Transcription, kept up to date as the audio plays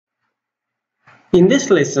In this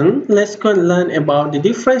lesson, let's go and learn about the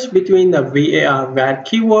difference between the VAR VAL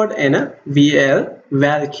keyword and a VAL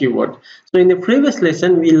VAL keyword. So in the previous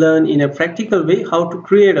lesson, we learned in a practical way how to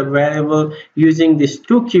create a variable using these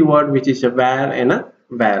two keywords, which is a var and a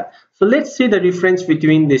val. So let's see the difference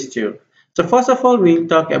between these two. So first of all, we'll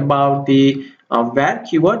talk about the var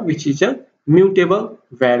keyword, which is a mutable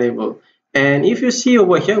variable. And if you see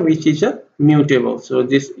over here, which is a mutable, so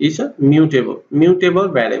this is a mutable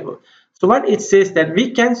variable. So what it says that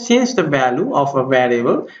we can change the value of a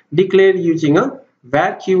variable declared using a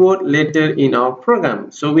var keyword later in our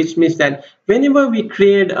program. So which means that whenever we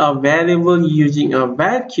create a variable using a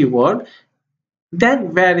var keyword, that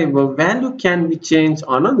variable value can be changed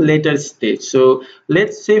on a later stage. So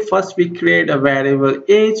let's say first we create a variable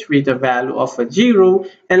age with a value of a 0,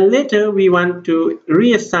 and later we want to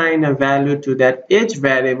reassign a value to that age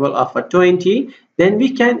variable of a 20. Then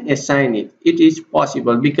we can assign it. It is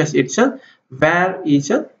possible because it's a var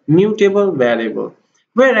is a mutable variable.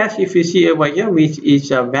 Whereas if you see over here, which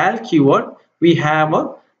is a val keyword, we have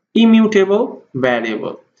a immutable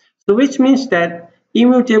variable. So which means that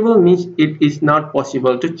immutable means it is not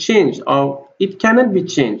possible to change, or it cannot be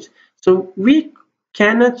changed. So we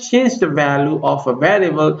cannot change the value of a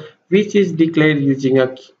variable which is declared using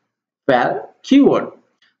a val keyword.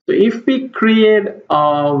 So if we create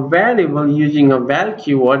a variable using a val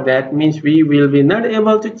keyword, that means we will be not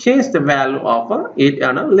able to change the value of it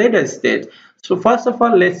on a later stage. So first of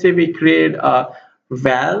all, let's say we create a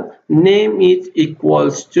val, name is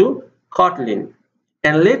equals to Kotlin,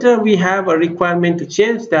 and later we have a requirement to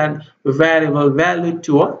change that variable value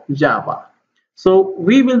to a Java. So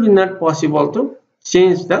we will be not possible to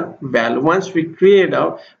change the value once we create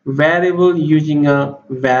a variable using a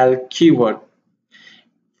val keyword.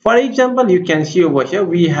 For example, you can see over here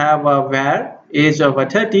we have a var age of a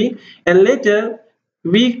 30, and later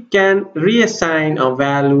we can reassign a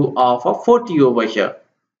value of a 40 over here.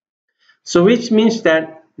 So which means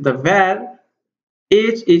that the var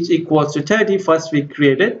age is equals to 30, first we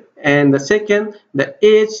created, and the second, the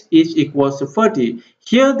age is equals to 40.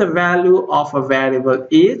 Here the value of a variable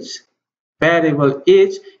age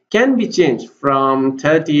can be changed from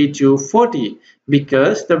 30 to 40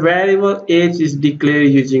 because the variable age is declared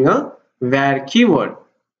using a var keyword.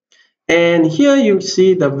 And here you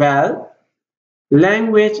see the val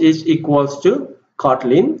language is equals to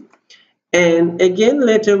Kotlin, and again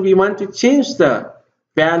later we want to change the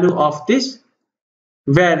value of this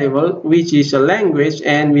variable, which is a language,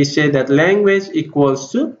 and we say that language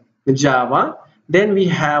equals to Java. Then we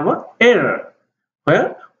have an error.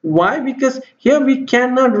 Well, why? Because here we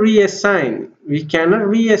cannot reassign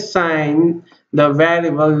the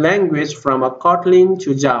variable language from a Kotlin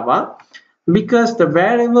to Java because the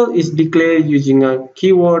variable is declared using a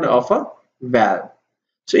keyword of a val.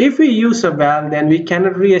 So if we use a val, then we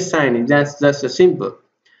cannot reassign it. That's just a simple.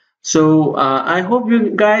 So I hope you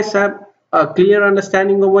guys have a clear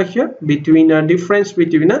understanding over here between a difference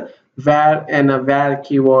between a var and a val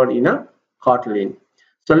keyword in a Kotlin.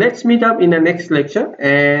 So let's meet up in the next lecture,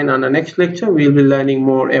 and on the next lecture we'll be learning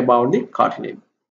more about the Kotlin.